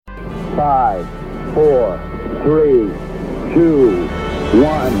5, 4, 3, 2,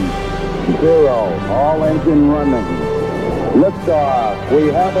 1, 0. All engine running. Liftoff. We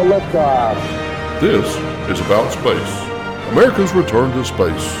have a liftoff. This is About Space, America's return to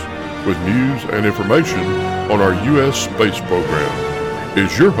space, with news and information on our U.S. space program.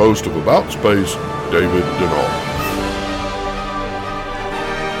 Is your host of About Space, David Denault.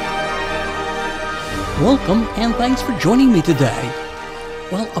 Welcome, and thanks for joining me today.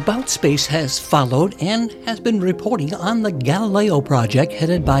 Well, About Space has followed and has been reporting on the Galeo Project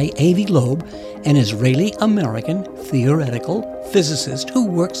headed by Avi Loeb, an Israeli-American theoretical physicist who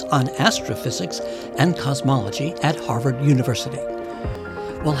works on astrophysics and cosmology at Harvard University.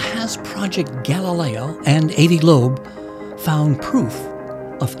 Well, has Project Galileo and Avi Loeb found proof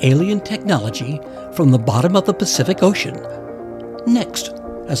of alien technology from the bottom of the Pacific Ocean? Next,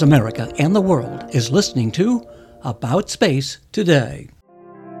 as America and the world is listening to About Space Today.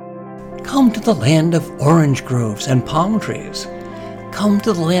 Come to the land of orange groves and palm trees. Come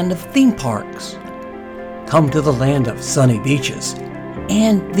to the land of theme parks. Come to the land of sunny beaches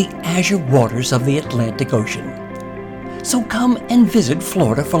and the azure waters of the Atlantic Ocean. So come and visit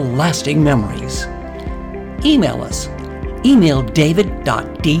Florida for lasting memories. Email us. Email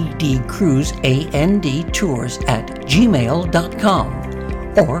david.ddcruiseandtours@gmail.com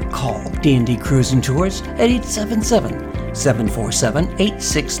or call D&D Cruise and Tours at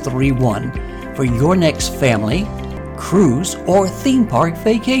 877-747-8631 for your next family, cruise, or theme park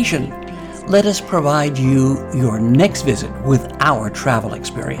vacation. Let us provide you your next visit with our travel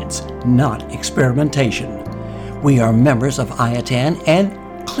experience, not experimentation. We are members of IATAN and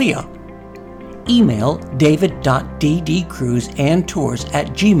CLIA. Email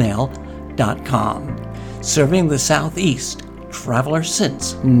david.ddcruiseandtours@gmail.com. Serving the Southeast, traveler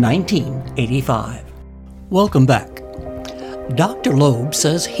since 1985. Welcome back. Dr. Loeb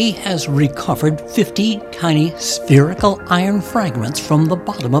says he has recovered 50 tiny spherical iron fragments from the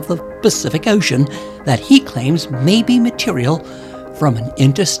bottom of the Pacific Ocean that he claims may be material from an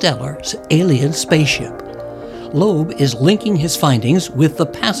interstellar alien spaceship. Loeb is linking his findings with the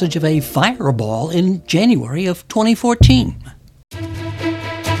passage of a fireball in January of 2014.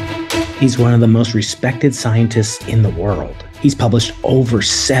 He's one of the most respected scientists in the world. He's published over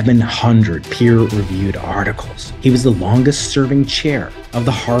 700 peer-reviewed articles. He was the longest-serving chair of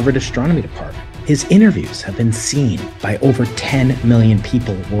the Harvard Astronomy Department. His interviews have been seen by over 10 million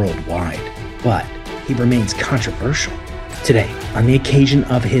people worldwide, but he remains controversial. Today, on the occasion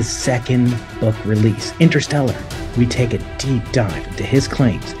of his second book release, Interstellar, we take a deep dive into his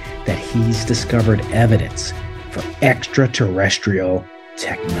claims that he's discovered evidence for extraterrestrial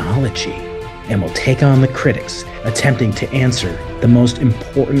technology. And will take on the critics attempting to answer the most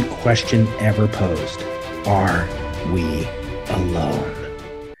important question ever posed. Are we alone?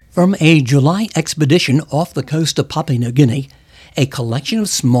 From a July expedition off the coast of Papua New Guinea, a collection of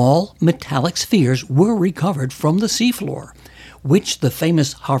small metallic spheres were recovered from the seafloor, which the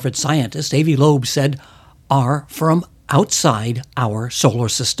famous Harvard scientist Avi Loeb said are from outside our solar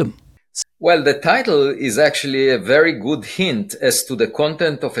system. Well, the title is actually a very good hint as to the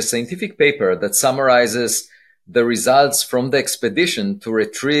content of a scientific paper that summarizes the results from the expedition to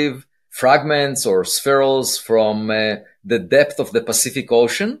retrieve fragments or spherules from the depth of the Pacific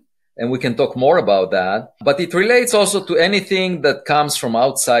Ocean. And we can talk more about that. But it relates also to anything that comes from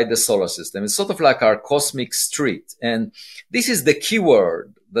outside the solar system. It's sort of like our cosmic street. And this is the key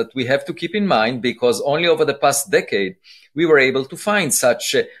word that we have to keep in mind, because only over the past decade, we were able to find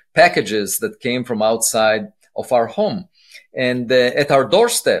such packages that came from outside of our home and at our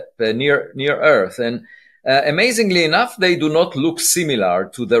doorstep near Earth. And amazingly enough, they do not look similar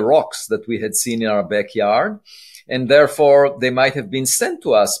to the rocks that we had seen in our backyard. And therefore, they might have been sent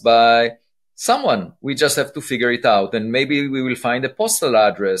to us by someone. We just have to figure it out. And maybe we will find a postal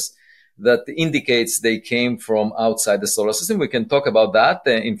address that indicates they came from outside the solar system. We can talk about that.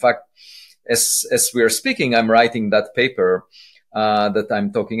 In fact, as we are speaking, I'm writing that paper that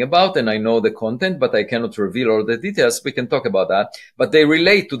I'm talking about, and I know the content, but I cannot reveal all the details. We can talk about that, but they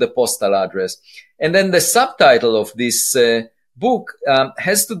relate to the postal address. And then the subtitle of this book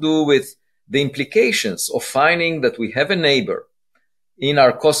has to do with the implications of finding that we have a neighbor in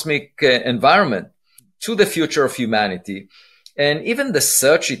our cosmic environment to the future of humanity. And even the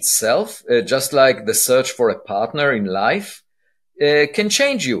search itself, just like the search for a partner in life, can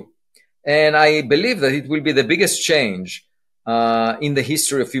change you. And I believe that it will be the biggest change in the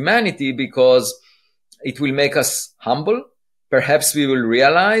history of humanity, because it will make us humble. Perhaps we will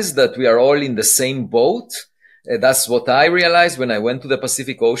realize that we are all in the same boat. That's what I realized when I went to the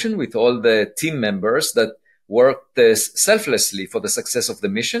Pacific Ocean with all the team members, that worked selflessly for the success of the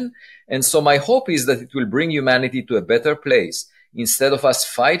mission. And so my hope is that it will bring humanity to a better place. Instead of us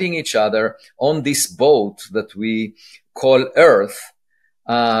fighting each other on this boat that we call Earth,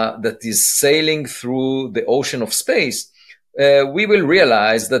 that is sailing through the ocean of space, we will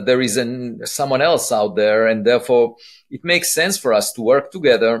realize that there is someone else out there, and therefore it makes sense for us to work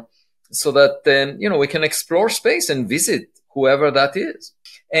together so that we can explore space and visit whoever that is.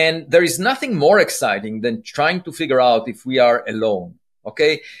 And there is nothing more exciting than trying to figure out if we are alone.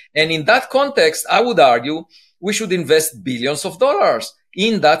 Okay, and in that context, I would argue we should invest billions of dollars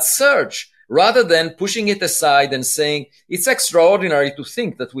in that search, rather than pushing it aside and saying it's extraordinary to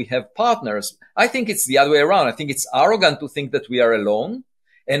think that we have partners. I think it's the other way around. I think it's arrogant to think that we are alone,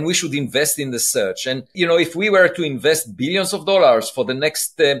 and we should invest in the search. And, if we were to invest billions of dollars for the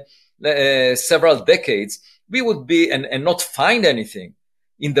next several decades, we would be, and not find anything,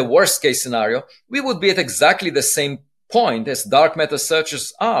 in the worst case scenario, we would be at exactly the same point as dark matter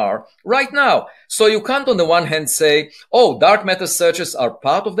searches are right now. So you can't on the one hand say, oh, dark matter searches are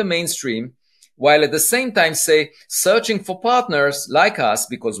part of the mainstream, while at the same time say searching for partners like us,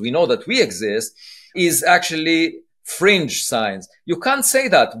 because we know that we exist, is actually fringe science. You can't say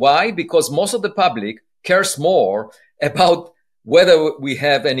that. Why? Because most of the public cares more about whether we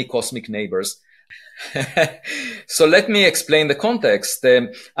have any cosmic neighbors. So let me explain the context.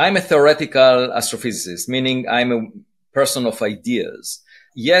 I'm a theoretical astrophysicist, meaning I'm a person of ideas.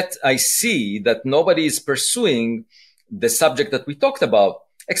 Yet I see that nobody is pursuing the subject that we talked about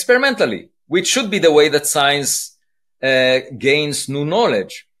experimentally, which should be the way that science gains new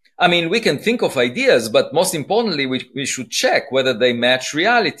knowledge. I mean, we can think of ideas, but most importantly, we should check whether they match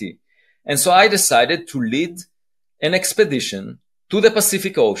reality. And so I decided to lead an expedition to the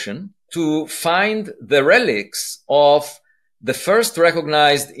Pacific Ocean to find the relics of the first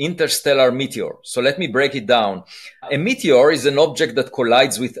recognized interstellar meteor. So let me break it down. A meteor is an object that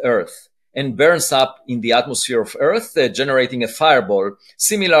collides with Earth and burns up in the atmosphere of Earth, generating a fireball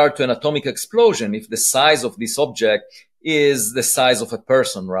similar to an atomic explosion if the size of this object is the size of a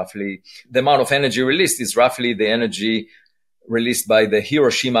person, roughly. The amount of energy released is roughly the energy released by the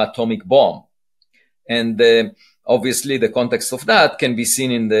Hiroshima atomic bomb. And obviously, the context of that can be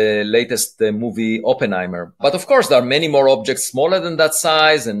seen in the latest movie Oppenheimer. But of course, there are many more objects smaller than that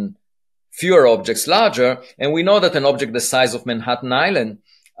size and fewer objects larger. And we know that an object the size of Manhattan Island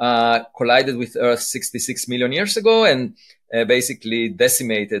collided with Earth 66 million years ago and basically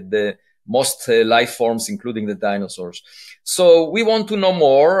decimated the most life forms, including the dinosaurs. So we want to know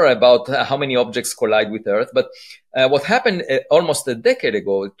more about how many objects collide with Earth. But what happened almost a decade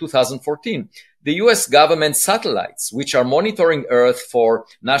ago, 2014, the US government satellites, which are monitoring Earth for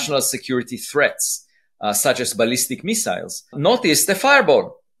national security threats, such as ballistic missiles, noticed a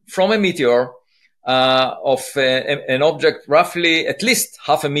fireball from a meteor of an object roughly at least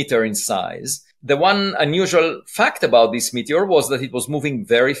half a meter in size. The one unusual fact about this meteor was that it was moving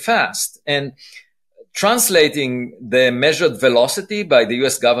very fast. And translating the measured velocity by the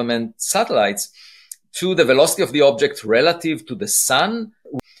US government satellites to the velocity of the object relative to the sun,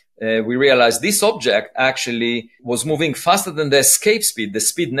 we realized this object actually was moving faster than the escape speed, the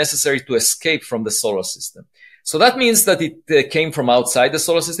speed necessary to escape from the solar system. So that means that it came from outside the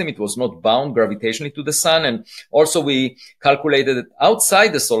solar system. It was not bound gravitationally to the sun. And also we calculated that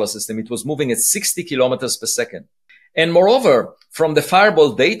outside the solar system, it was moving at 60 kilometers per second. And moreover, from the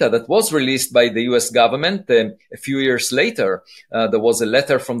fireball data that was released by the US government a few years later, there was a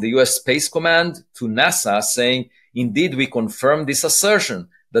letter from the US Space Command to NASA saying, indeed, we confirm this assertion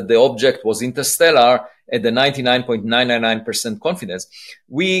that the object was interstellar at the 99.999% confidence.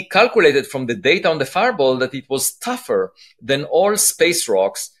 We calculated from the data on the fireball that it was tougher than all space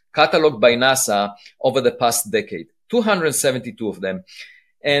rocks cataloged by NASA over the past decade, 272 of them.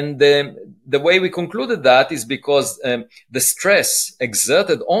 And the way we concluded that is because the stress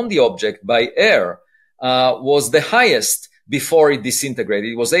exerted on the object by air was the highest before it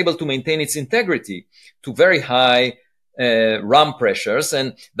disintegrated. It was able to maintain its integrity to very high ram pressures,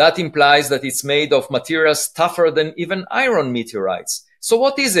 and that implies that it's made of materials tougher than even iron meteorites. So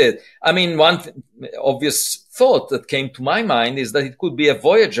what is it? I mean, one obvious thought that came to my mind is that it could be a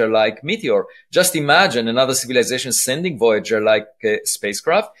Voyager-like meteor. Just imagine another civilization sending Voyager-like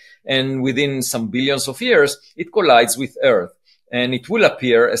spacecraft, and within some billions of years, it collides with Earth. And it will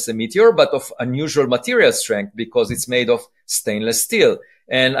appear as a meteor, but of unusual material strength because it's made of stainless steel,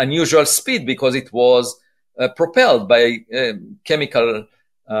 and unusual speed because it was propelled by a chemical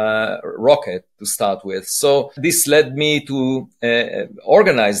rocket to start with. So this led me to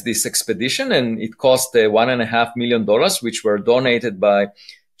organize this expedition, and it cost $1.5 million, which were donated by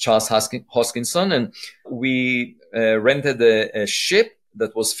Charles Hoskinson, and we rented a ship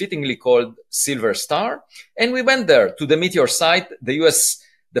that was fittingly called Silver Star, and we went there to the meteor site. The U.S.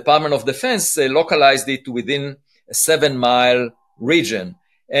 Department of Defense localized it within a 7-mile region,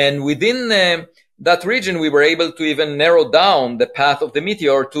 and within that region, we were able to even narrow down the path of the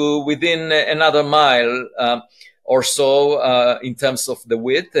meteor to within another mile or so in terms of the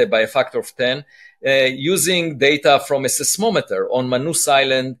width by a factor of 10, using data from a seismometer on Manus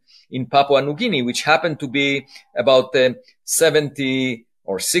Island in Papua New Guinea, which happened to be about 70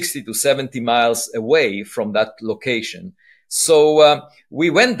 or 60 to 70 miles away from that location. So we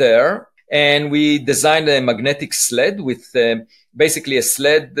went there and we designed a magnetic sled with basically a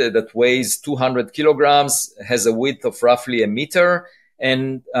sled that weighs 200 kilograms, has a width of roughly a meter,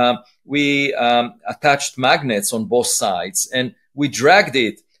 and we attached magnets on both sides, and we dragged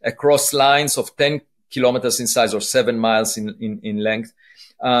it across lines of 10 kilometers in size or 7 miles in length,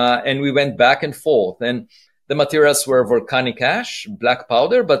 and we went back and forth. And the materials were volcanic ash, black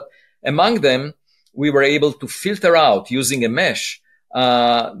powder, but among them, we were able to filter out using a mesh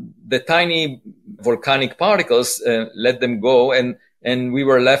the tiny volcanic particles, let them go, and we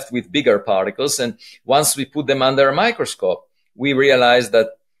were left with bigger particles. And once we put them under a microscope, we realized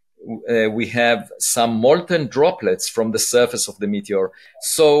that we have some molten droplets from the surface of the meteor.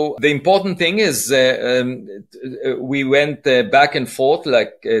 So the important thing is we went back and forth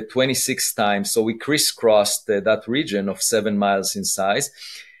like 26 times. So we crisscrossed that region of 7 miles in size.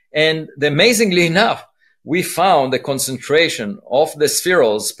 And amazingly enough, we found the concentration of the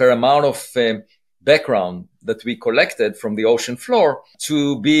spherules per amount of background that we collected from the ocean floor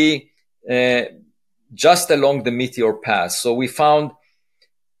to be just along the meteor path. So we found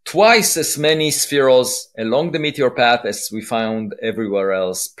twice as many spherules along the meteor path as we found everywhere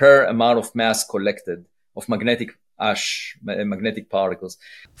else per amount of mass collected of magnetic ash, magnetic particles.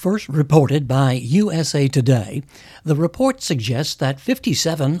 First reported by USA Today, the report suggests that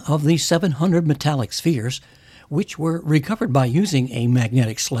 57 of the 700 metallic spheres, which were recovered by using a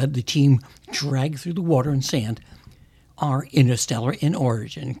magnetic sled the team dragged through the water and sand, are interstellar in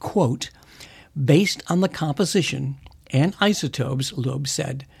origin. Quote, based on the composition and isotopes, Loeb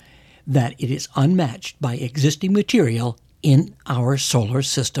said, that it is unmatched by existing material in our solar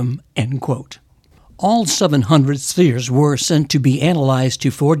system, end quote. All 700 spheres were sent to be analyzed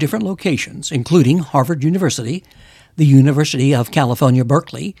to 4 different locations, including Harvard University, the University of California,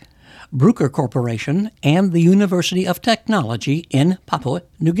 Berkeley, Bruker Corporation, and the University of Technology in Papua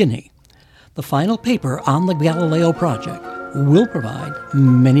New Guinea. The final paper on the Galileo Project will provide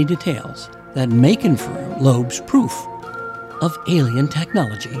many details that may confirm Loeb's proof of alien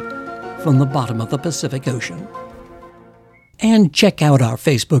technology from the bottom of the Pacific Ocean. And check out our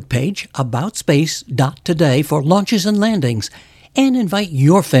Facebook page, aboutspace.today, for launches and landings, and invite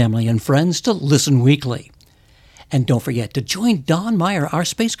your family and friends to listen weekly. And don't forget to join Don Meyer, our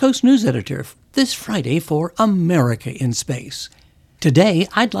Space Coast news editor, this Friday for America in Space. Today,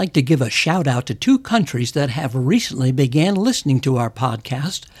 I'd like to give a shout-out to 2 countries that have recently began listening to our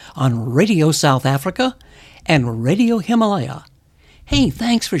podcast on Radio South Africa and Radio Himalaya. Hey,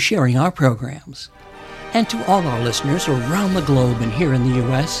 thanks for sharing our programs. And to all our listeners around the globe and here in the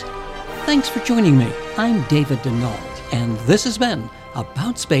U.S., thanks for joining me. I'm David Denault, and this has been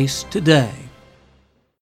About Space Today.